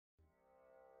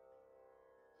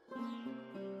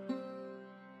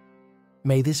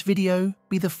May this video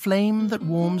be the flame that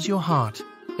warms your heart,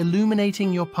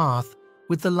 illuminating your path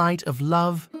with the light of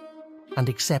love and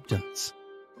acceptance.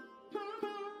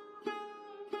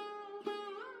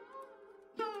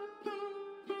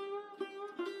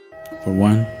 For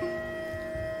one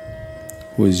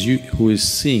who is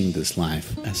seeing this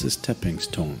life as a stepping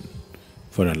stone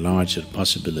for a larger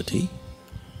possibility,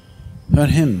 for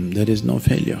him there is no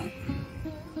failure.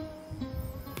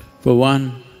 For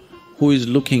one who is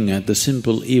looking at the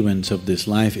simple events of this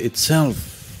life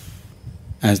itself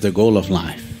as the goal of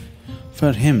life,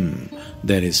 for him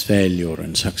there is failure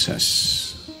and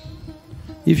success.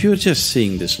 If you're just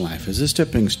seeing this life as a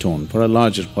stepping stone for a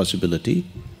larger possibility,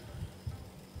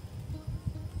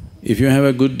 if you have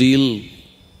a good deal,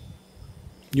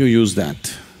 you use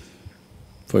that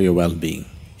for your well-being.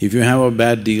 If you have a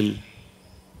bad deal,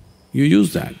 you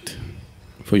use that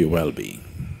for your well-being.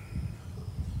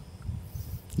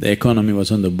 The economy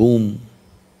was on the boom,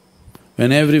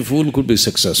 when every fool could be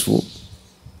successful.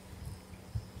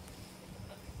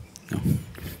 No,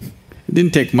 it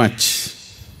didn't take much.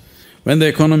 When the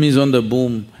economy is on the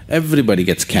boom, everybody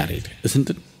gets carried, isn't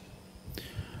it?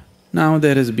 Now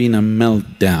there has been a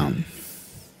meltdown.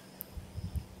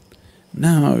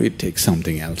 Now it takes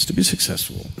something else to be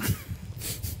successful.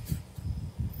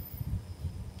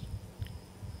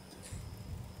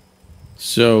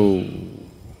 So,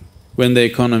 when the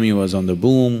economy was on the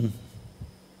boom,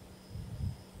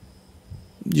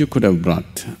 you could have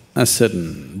brought a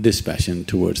certain dispassion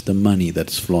towards the money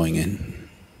that's flowing in.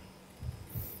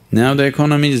 Now the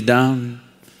economy is down,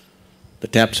 the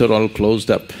taps are all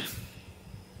closed up.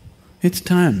 It's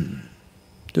time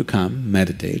to come,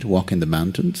 meditate, walk in the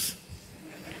mountains.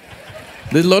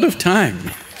 There's a lot of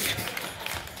time.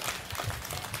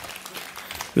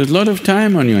 There's a lot of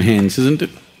time on your hands, isn't it?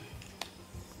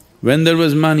 When there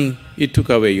was money, it took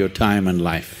away your time and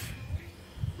life.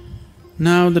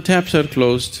 Now the taps are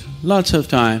closed, lots of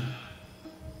time,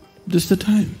 this is the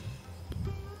time.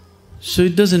 So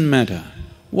it doesn't matter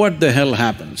what the hell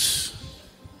happens.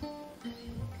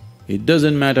 It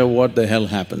doesn't matter what the hell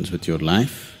happens with your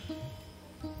life.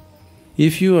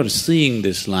 If you are seeing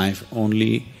this life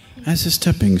only as a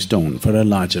stepping stone for a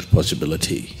larger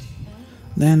possibility,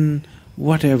 then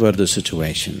whatever the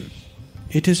situation,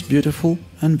 it is beautiful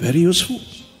and very useful.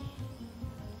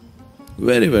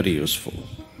 Very, very useful.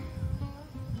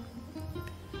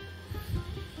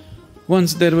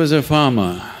 Once there was a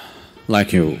farmer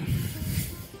like you,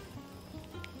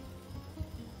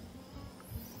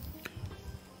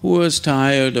 who was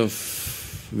tired of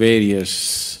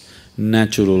various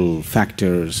natural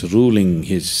factors ruling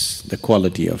the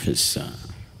quality of his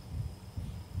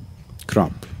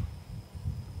crop.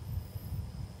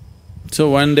 So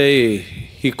one day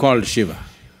he called Shiva.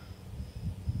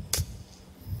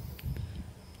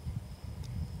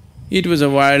 It was a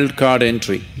wild card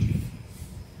entry.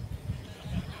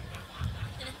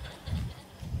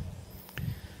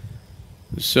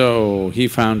 So he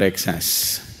found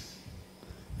excess.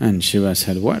 And Shiva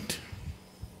said, what?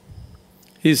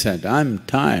 He said, I'm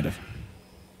tired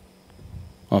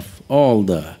of all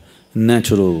the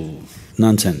natural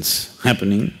nonsense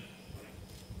happening.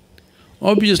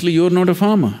 Obviously, you're not a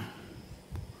farmer.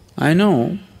 I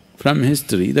know from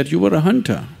history that you were a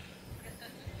hunter.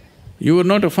 You were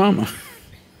not a farmer.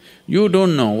 You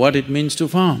don't know what it means to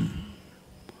farm.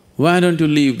 Why don't you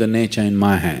leave the nature in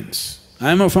my hands?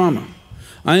 I'm a farmer.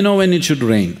 I know when it should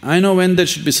rain, I know when there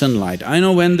should be sunlight, I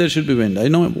know when there should be wind, I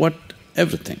know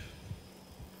everything.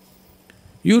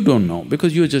 You don't know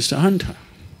because you're just a hunter.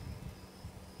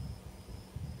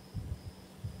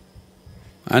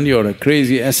 And you're a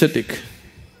crazy ascetic.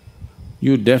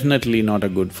 You're definitely not a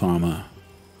good farmer.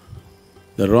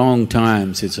 The wrong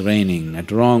times it's raining,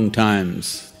 at wrong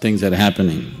times things are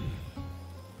happening.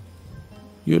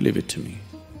 You leave it to me.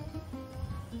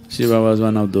 Shiva was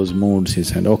one of those moods, he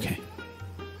said, okay,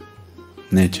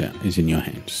 nature is in your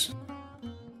hands.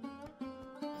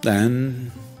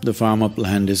 Then the farmer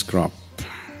planted his crop.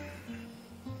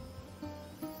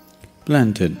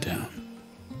 Planted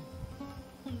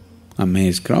a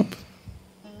maize crop.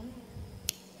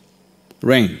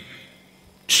 Rain.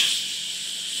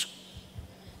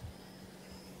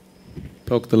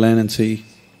 Poke the land and see,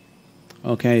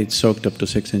 okay, it's soaked up to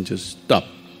 6 inches, stop.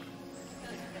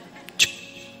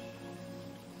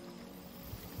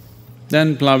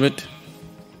 Then plough it,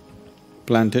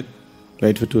 plant it,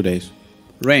 wait for 2 days.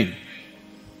 Rain.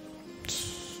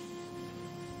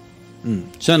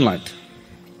 Sunlight.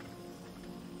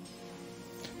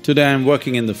 Today I'm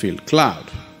working in the field,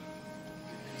 cloud.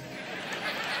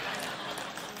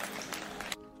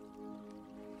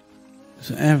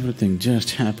 So everything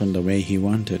just happened the way he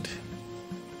wanted.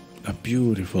 a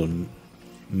beautiful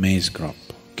maize crop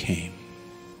came.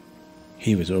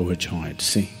 He was overjoyed,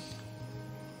 see.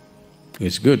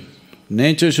 It's good.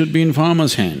 Nature should be in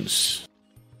farmers' hands.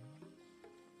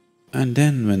 And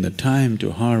then when the time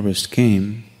to harvest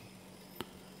came,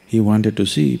 he wanted to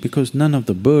see, because none of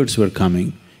the birds were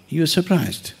coming, he was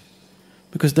surprised.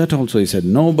 Because that also he said,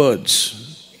 no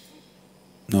birds,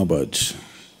 no birds.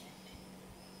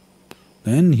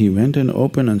 Then he went and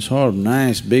opened and saw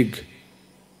nice, big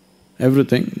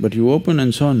everything, but you opened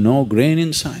and saw no grain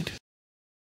inside.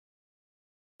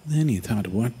 Then he thought,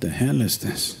 what the hell is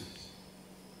this?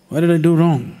 What did I do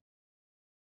wrong?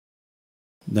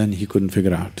 Then he couldn't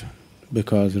figure out,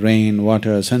 because rain,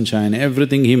 water, sunshine,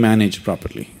 everything he managed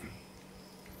properly.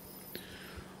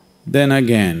 Then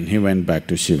again he went back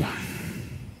to Shiva.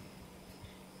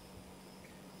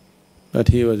 But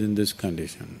he was in this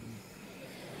condition.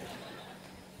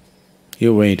 He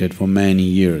waited for many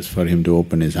years for him to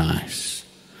open his eyes.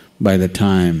 By the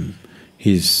time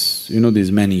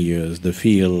these many years, the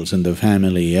fields and the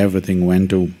family, everything went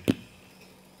to…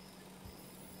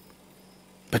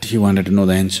 But he wanted to know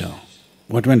the answer.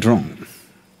 What went wrong?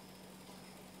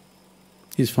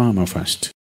 He's farmer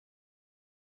first.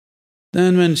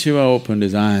 Then when Shiva opened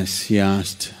his eyes, he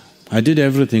asked, I did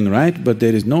everything right, but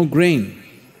there is no grain.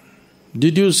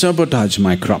 Did you sabotage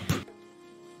my crop?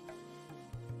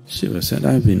 Shiva said,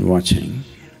 I've been watching.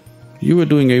 You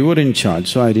were in charge,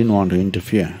 so I didn't want to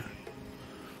interfere.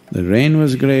 The rain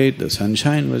was great, the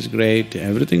sunshine was great,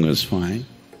 everything was fine,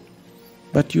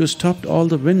 but you stopped all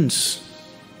the winds.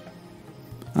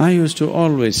 I used to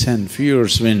always send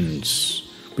fierce winds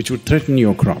which would threaten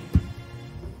your crop.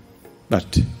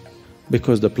 But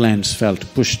because the plants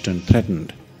felt pushed and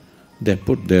threatened, they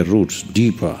put their roots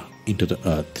deeper into the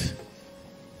earth.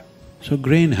 So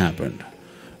grain happened.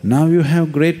 Now you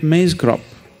have great maize crop.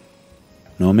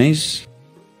 No maize?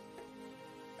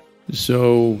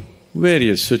 So,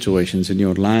 various situations in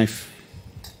your life,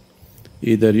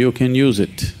 either you can use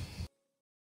it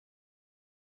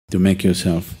to make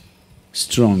yourself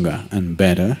stronger and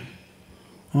better,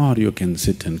 or you can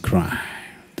sit and cry.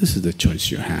 This is the choice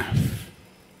you have.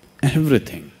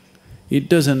 Everything. It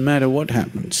doesn't matter what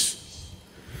happens.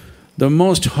 The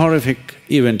most horrific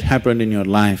event happened in your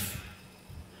life,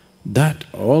 that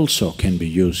also can be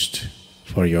used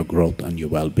for your growth and your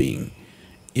well-being,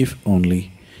 if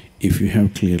you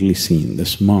have clearly seen the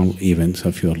small events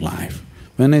of your life.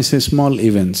 When I say small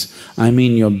events, I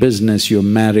mean your business, your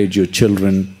marriage, your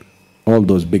children, all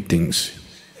those big things.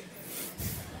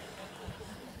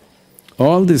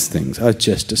 All these things are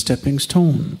just a stepping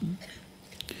stone.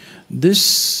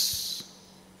 This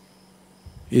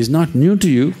is not new to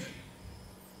you,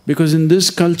 because in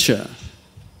this culture,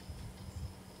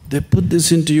 they put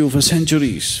this into you for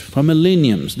centuries, for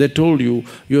millenniums. They told you,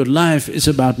 your life is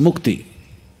about mukti.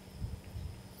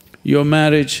 Your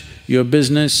marriage, your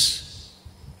business,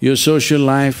 your social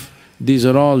life, these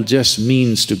are all just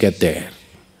means to get there.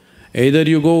 Either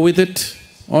you go with it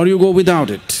or you go without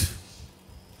it.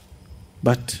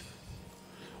 But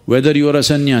whether you are a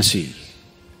sannyasi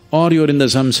or you're in the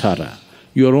samsara,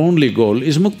 your only goal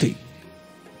is mukti.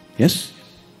 Yes?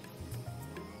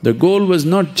 The goal was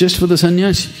not just for the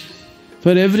sannyasi,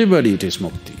 for everybody it is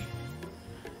mukti.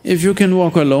 If you can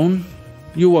walk alone,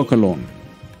 you walk alone.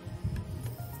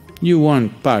 You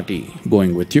want party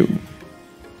going with you,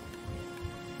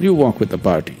 you walk with the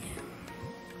party.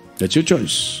 That's your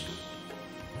choice.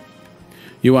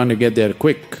 You want to get there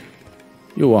quick,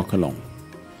 you walk alone.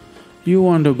 You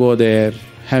want to go there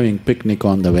having picnic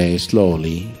on the way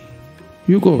slowly,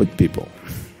 you go with people.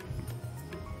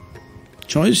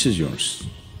 Choice is yours.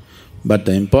 But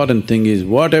the important thing is,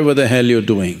 whatever the hell you're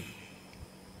doing,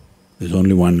 there's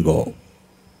only one goal.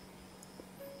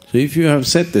 So if you have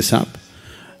set this up,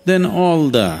 then all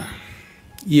the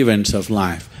events of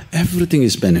life, everything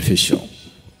is beneficial.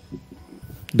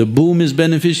 The boom is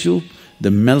beneficial, the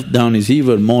meltdown is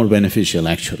even more beneficial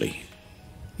actually.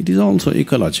 It is also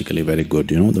ecologically very good,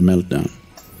 the meltdown.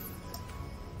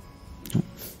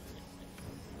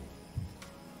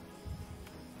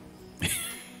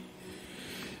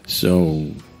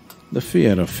 So, the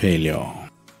fear of failure.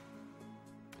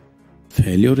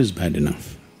 Failure is bad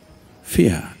enough.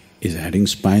 Fear is adding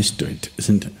spice to it,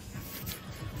 isn't it?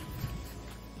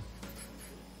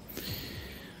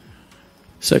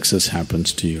 Success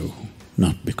happens to you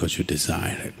not because you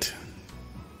desire it,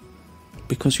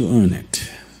 because you earn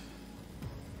it.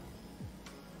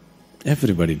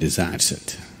 Everybody desires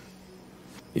it.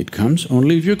 It comes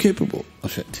only if you're capable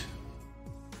of it.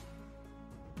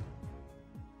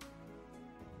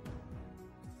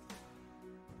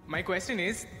 My question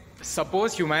is,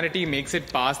 Suppose humanity makes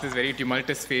it past this very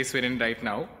tumultuous phase we're in right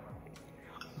now.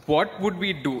 What would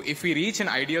we do if we reach an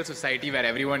ideal society where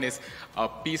everyone is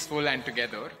peaceful and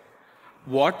together?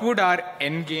 What would our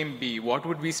end game be? What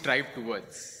would we strive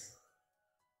towards?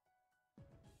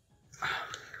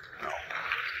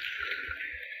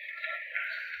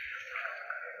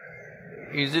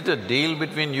 Is it a deal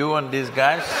between you and these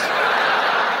guys?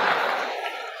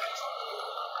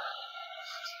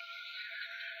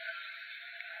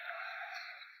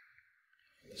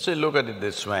 See, look at it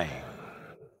this way,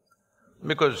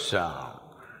 because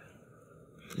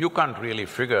you can't really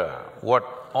figure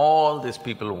what all these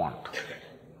people want.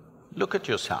 Look at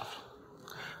yourself.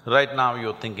 Right now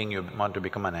you're thinking you want to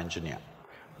become an engineer.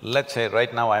 Let's say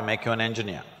right now I make you an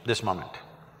engineer, this moment.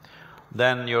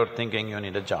 Then you're thinking you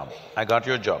need a job, I got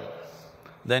your job.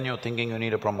 Then you're thinking you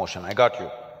need a promotion, I got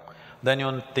you. Then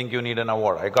you think you need an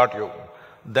award, I got you.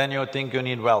 Then you think you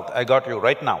need wealth, I got you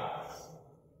right now.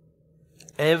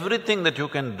 Everything that you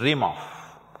can dream of,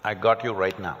 I got you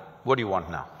right now. What do you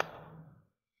want now?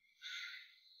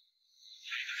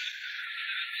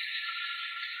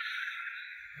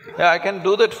 Yeah, I can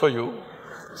do that for you.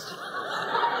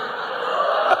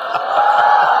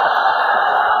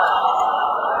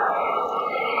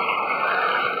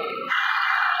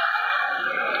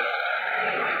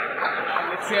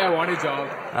 Let's say I want a job.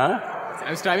 Huh?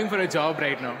 I'm striving for a job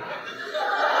right now.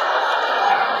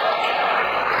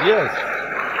 Yes.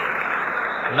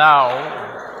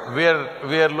 Now, we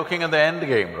are looking at the end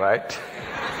game, right?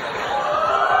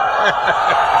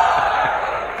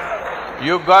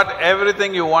 You got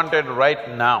everything you wanted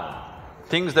right now.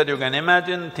 Things that you can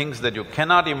imagine, things that you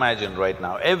cannot imagine right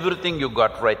now, everything you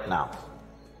got right now.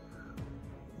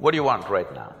 What do you want right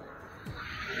now?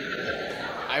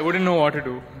 I wouldn't know what to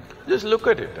do. Just look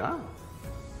at it, huh?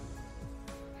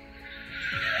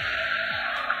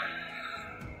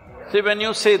 See, when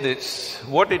you say this,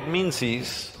 what it means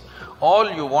is, all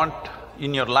you want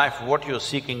in your life, what you're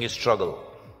seeking is struggle.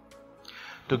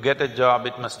 To get a job,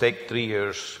 it must take 3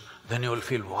 years, then you will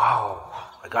feel, wow,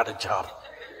 I got a job.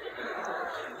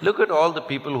 Look at all the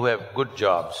people who have good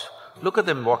jobs, look at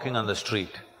them walking on the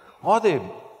street. Are they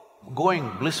going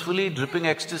blissfully, dripping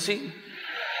ecstasy?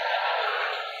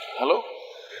 Hello?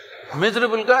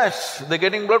 Miserable guys, they're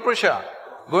getting blood pressure,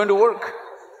 going to work.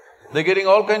 They're getting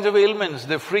all kinds of ailments,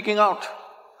 they're freaking out.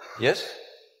 Yes?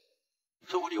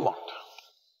 So what do you want?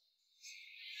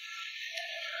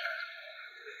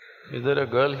 Is there a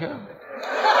girl here?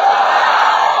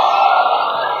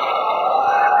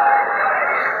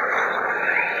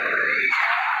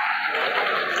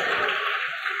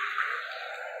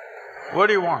 What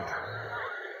do you want?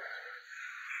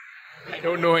 I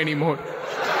don't know anymore.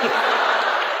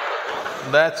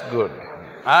 That's good.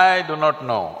 I do not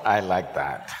know, I like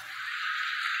that.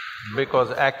 Because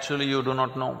actually you do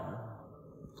not know.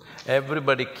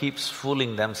 Everybody keeps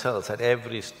fooling themselves at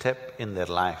every step in their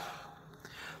life,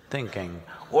 thinking,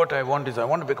 what I want is, I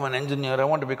want to become an engineer, I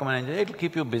want to become an engineer. It'll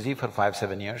keep you busy for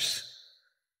 5-7 years.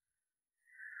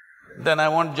 Then I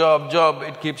want job,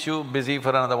 it keeps you busy for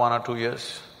another 1 or 2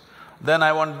 years. Then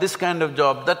I want this kind of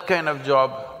job, that kind of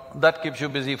job, that keeps you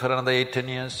busy for another 8-10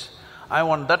 years. I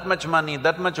want that much money,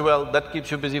 that much wealth, that keeps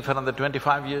you busy for another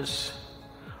 25 years.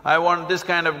 I want this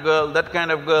kind of girl, that kind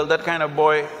of girl, that kind of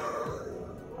boy,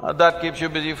 that keeps you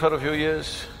busy for a few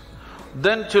years.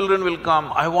 Then children will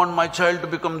come, I want my child to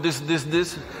become this.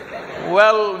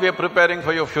 Well, we are preparing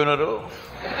for your funeral.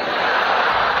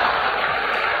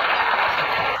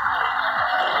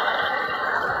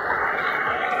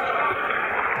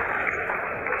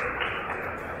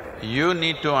 You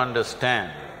need to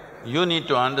understand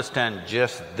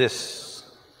just this.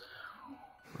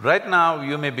 Right now,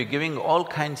 you may be giving all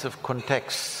kinds of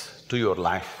contexts to your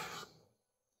life.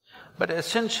 But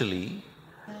essentially,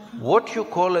 what you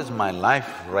call as my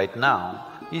life right now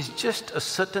is just a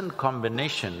certain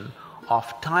combination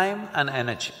of time and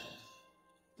energy.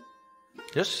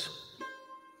 Yes?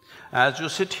 As you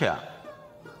sit here,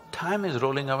 time is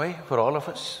rolling away for all of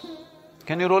us.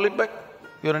 Can you roll it back?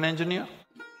 You're an engineer.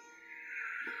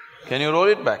 Can you roll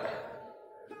it back?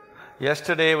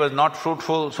 Yesterday was not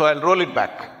fruitful, so I'll roll it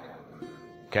back.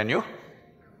 Can you?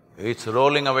 It's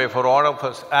rolling away for all of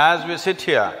us. As we sit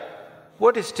here,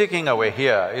 what is ticking away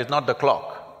here is not the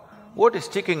clock. What is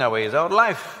ticking away is our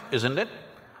life, isn't it?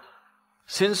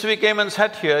 Since we came and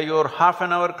sat here, you're half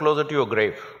an hour closer to your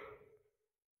grave.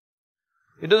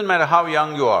 It doesn't matter how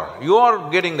young you are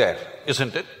getting there,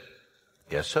 isn't it?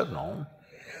 Yes or no?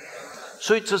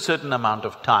 So it's a certain amount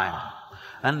of time,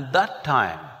 and that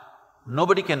time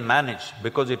nobody can manage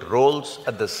because it rolls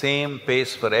at the same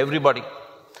pace for everybody.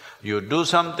 You do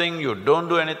something, you don't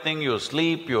do anything, you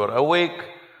sleep, you're awake,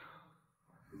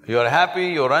 you're happy,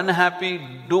 you're unhappy,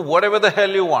 do whatever the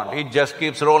hell you want, it just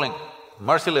keeps rolling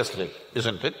mercilessly,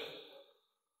 isn't it?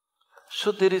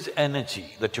 So there is energy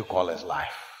that you call as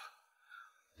life.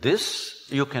 This,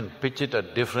 you can pitch it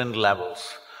at different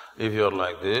levels. If you're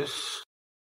like this,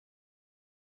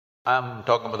 I'm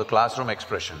talking about the classroom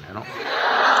expression, you know.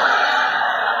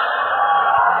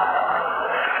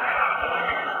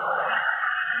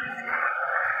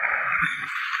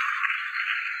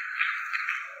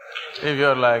 If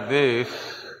you're like this,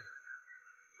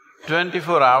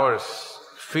 24 hours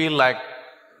feel like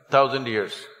 1,000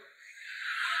 years.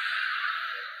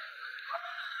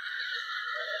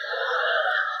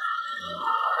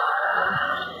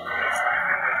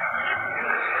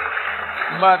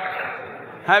 But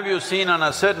have you seen on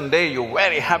a certain day you're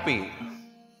very happy,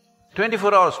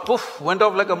 24 hours, poof, went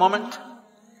off like a moment?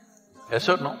 Yes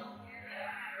or no?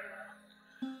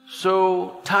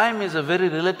 So, time is a very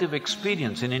relative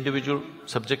experience in individual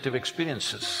subjective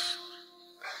experiences.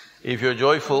 If you're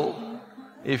joyful,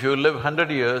 if you live 100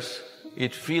 years,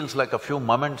 it feels like a few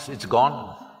moments, it's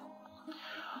gone.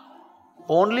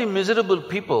 Only miserable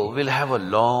people will have a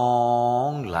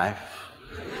long life.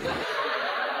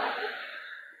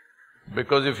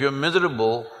 Because if you're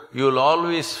miserable, you'll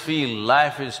always feel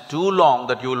life is too long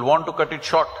that you will want to cut it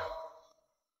short.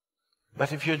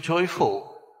 But if you're joyful,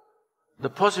 the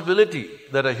possibility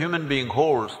that a human being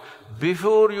holds,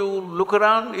 before you look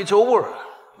around, it's over,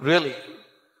 really.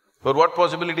 But what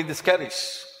possibility this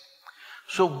carries?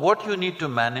 So what you need to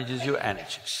manage is your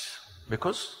energies,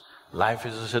 because life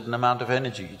is a certain amount of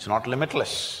energy, it's not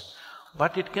limitless,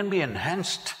 but it can be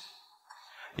enhanced.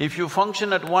 If you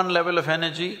function at one level of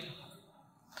energy,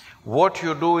 what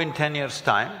you do in 10 years'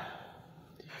 time,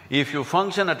 if you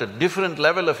function at a different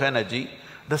level of energy,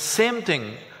 the same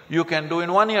thing you can do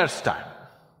in 1 year's time.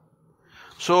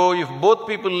 So if both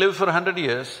people live for 100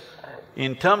 years,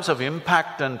 in terms of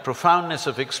impact and profoundness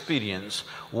of experience,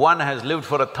 one has lived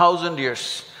for 1,000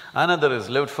 years, another has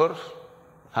lived for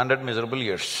 100 miserable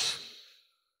years.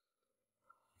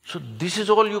 So this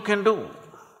is all you can do.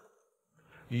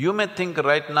 You may think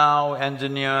right now,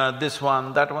 engineer, this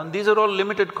one, that one, these are all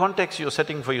limited contexts you're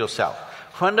setting for yourself.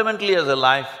 Fundamentally as a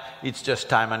life, it's just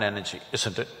time and energy,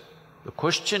 isn't it? The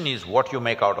question is what you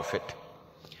make out of it.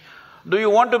 Do you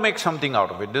want to make something out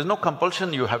of it? There's no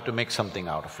compulsion you have to make something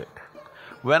out of it.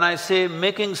 When I say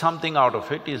making something out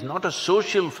of it is not a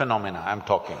social phenomena I'm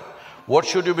talking. What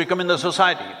should you become in the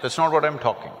society? That's not what I'm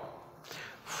talking.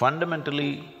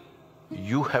 Fundamentally,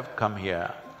 you have come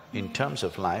here in terms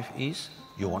of life is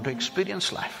you want to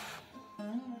experience life.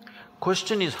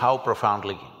 Question is how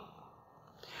profoundly.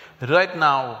 Right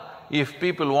now, if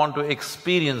people want to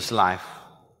experience life,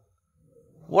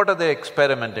 what are they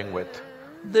experimenting with?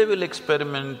 They will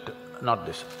experiment, not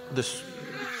this, this.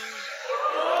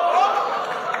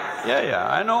 Yeah,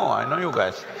 I know you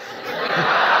guys.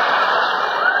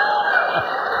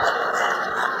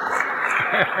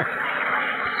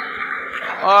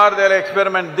 Or they'll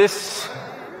experiment this,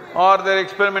 or they'll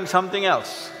experiment something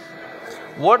else.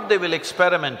 What they will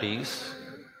experiment is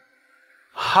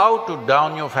how to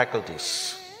down your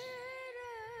faculties.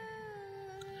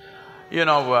 You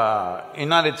know,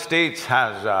 United States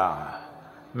has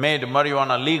made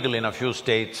marijuana legal in a few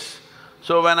states.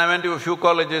 So when I went to a few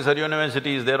colleges or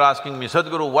universities, they're asking me,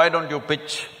 Sadhguru, why don't you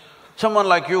pitch? Someone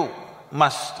like you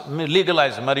must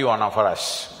legalize marijuana for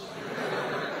us.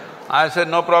 I said,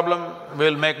 no problem,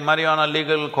 we'll make marijuana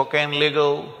legal, cocaine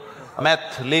legal,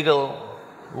 meth legal.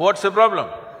 What's the problem?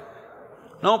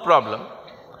 No problem.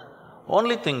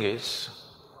 Only thing is,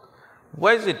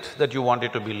 why is it that you want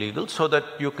it to be legal? So that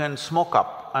you can smoke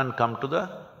up and come to the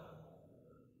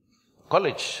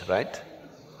college, right?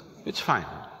 It's fine.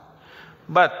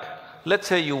 But let's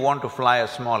say you want to fly a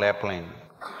small airplane,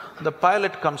 the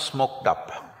pilot comes smoked up.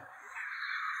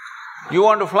 You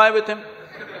want to fly with him?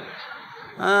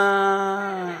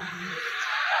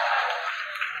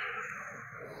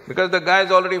 Because the guy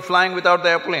is already flying without the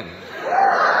airplane.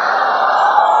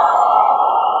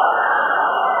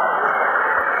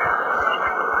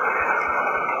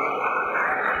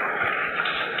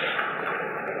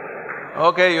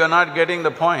 Okay, you're not getting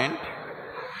the point.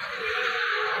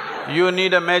 You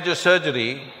need a major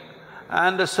surgery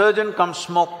and the surgeon comes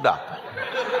smoked up.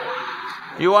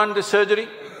 You want the surgery?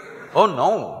 Oh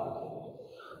no!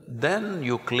 Then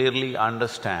you clearly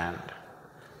understand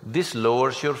this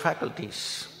lowers your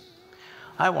faculties.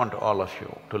 I want all of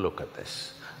you to look at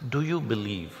this. Do you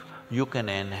believe you can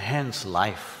enhance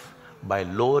life by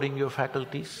lowering your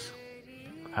faculties?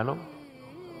 Hello?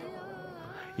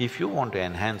 If you want to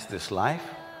enhance this life,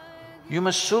 You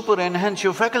must super enhance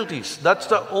your faculties. That's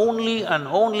the only and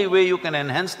only way you can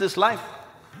enhance this life.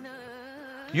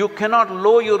 You cannot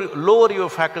lower your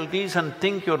faculties and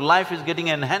think your life is getting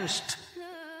enhanced.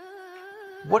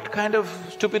 What kind of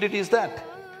stupidity is that?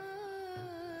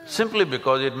 Simply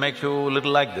because it makes you a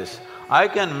little like this. I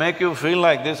can make you feel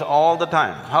like this all the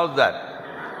time. How's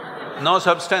that? No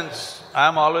substance,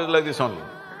 I'm always like this only.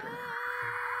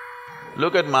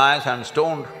 Look at my eyes, I'm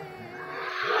stoned.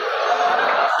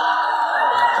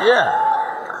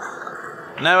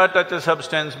 Yeah. Never touch a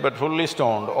substance but fully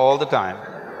stoned all the time.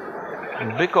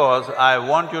 Because I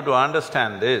want you to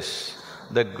understand this,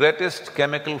 the greatest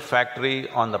chemical factory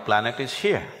on the planet is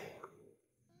here.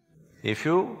 If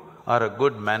you are a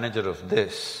good manager of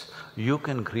this, you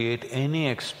can create any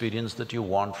experience that you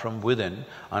want from within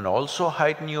and also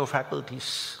heighten your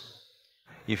faculties.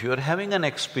 If you are having an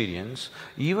experience,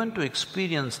 even to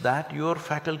experience that, your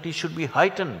faculty should be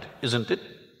heightened, isn't it?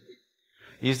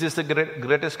 Is this the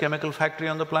greatest chemical factory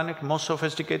on the planet, most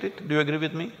sophisticated? Do you agree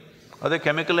with me? Are they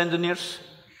chemical engineers?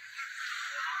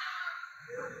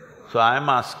 So I'm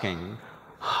asking,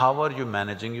 how are you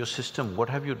managing your system? What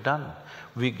have you done?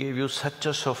 We gave you such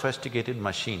a sophisticated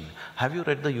machine. Have you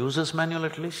read the user's manual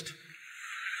at least?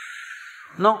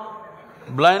 No.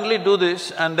 Blindly do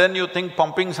this and then you think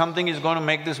pumping something is going to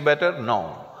make this better?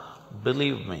 No.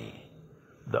 Believe me,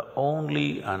 the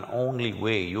only and only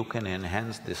way you can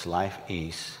enhance this life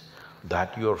is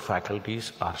that your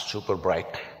faculties are super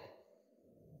bright.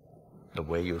 The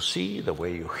way you see, the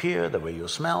way you hear, the way you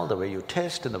smell, the way you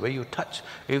taste and the way you touch.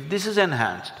 If this is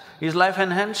enhanced, is life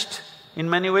enhanced in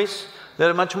many ways? There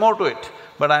is much more to it,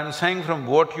 but I'm saying from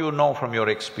what you know from your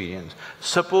experience.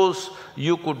 Suppose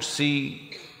you could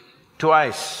see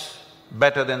twice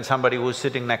better than somebody who's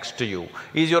sitting next to you.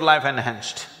 Is your life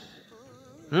enhanced?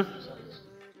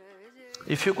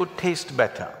 If you could taste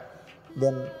better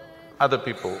than other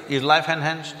people, is life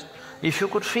enhanced? If you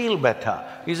could feel better,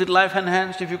 is it life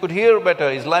enhanced? If you could hear better,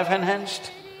 is life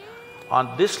enhanced?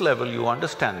 On this level you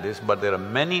understand this, but there are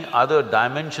many other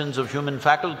dimensions of human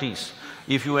faculties.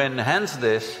 If you enhance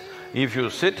this, if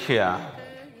you sit here,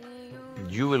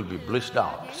 you will be blissed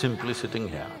out simply sitting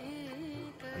here.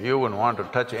 You wouldn't want to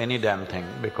touch any damn thing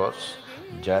because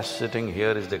just sitting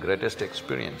here is the greatest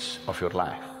experience of your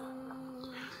life.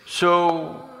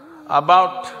 So,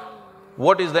 about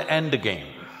what is the end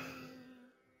game?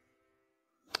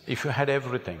 If you had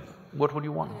everything, what would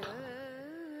you want?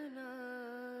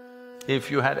 If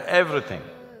you had everything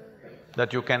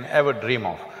that you can ever dream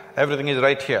of, everything is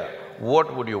right here,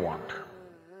 what would you want?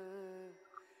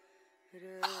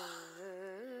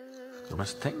 You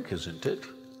must think, isn't it?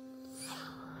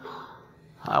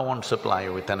 I won't supply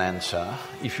you with an answer.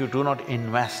 If you do not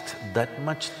invest that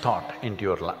much thought into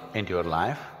your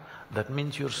life, that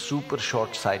means you're super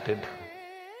short-sighted.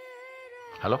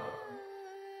 Hello?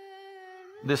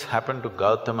 This happened to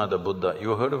Gautama the Buddha.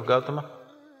 You heard of Gautama,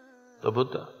 the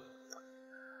Buddha?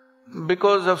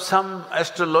 Because of some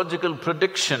astrological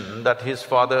prediction that his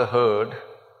father heard,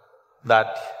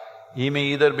 that he may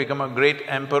either become a great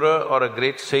emperor or a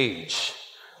great sage,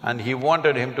 and he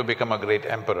wanted him to become a great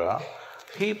emperor,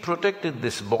 he protected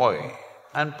this boy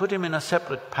and put him in a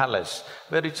separate palace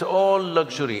where it's all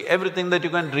luxury, everything that you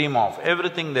can dream of,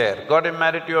 everything there. Got him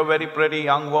married to a very pretty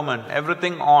young woman,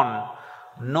 everything on.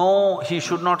 No, he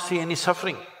should not see any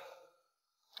suffering.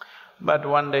 But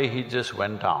one day he just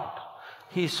went out.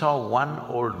 He saw one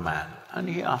old man and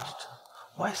he asked,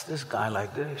 why is this guy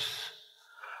like this?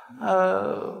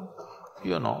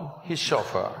 His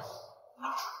chauffeur.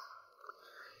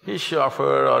 His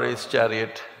chauffeur or his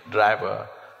chariot driver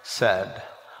said,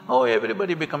 oh,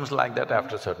 everybody becomes like that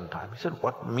after a certain time. He said,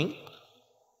 what, me?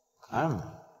 I'm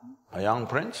a young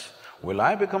prince, will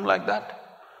I become like that?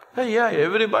 Hey, yeah,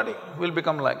 everybody will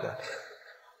become like that.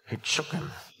 It shook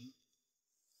him.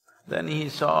 Then he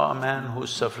saw a man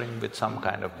who's suffering with some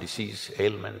kind of disease,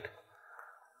 ailment.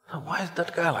 So why is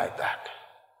that guy like that?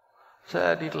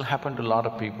 Said, it'll happen to a lot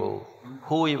of people.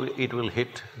 Who it will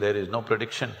hit, there is no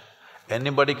prediction.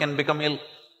 Anybody can become ill.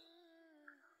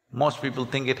 Most people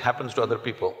think it happens to other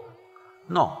people.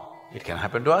 No, it can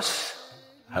happen to us.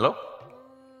 Hello?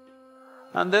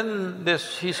 And then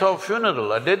he saw a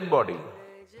funeral, a dead body.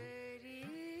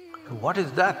 What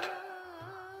is that?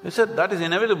 He said, that is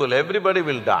inevitable, everybody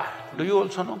will die. Do you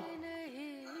also know?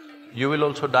 You will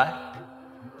also die?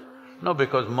 No,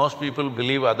 because most people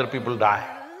believe other people die.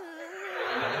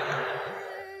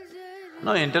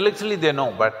 No, intellectually they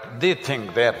know, but they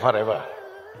think they're forever.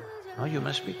 No, you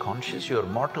must be conscious, you're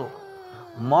mortal.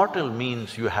 Mortal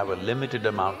means you have a limited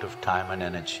amount of time and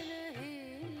energy.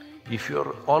 If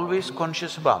you're always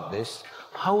conscious about this,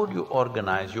 how would you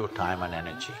organize your time and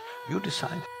energy? You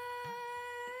decide.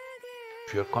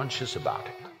 If you're conscious about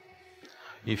it.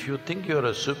 If you think you're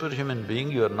a superhuman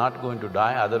being, you're not going to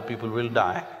die, other people will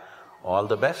die, all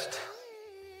the best.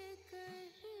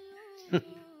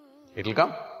 It'll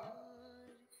come.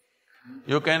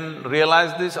 You can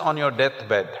realize this on your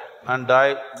deathbed and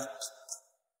die.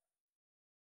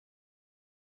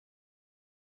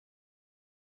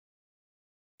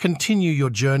 Continue your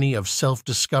journey of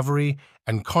self-discovery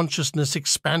and consciousness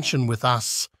expansion with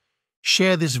us.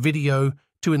 Share this video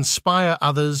to inspire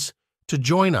others to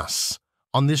join us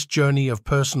on this journey of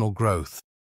personal growth.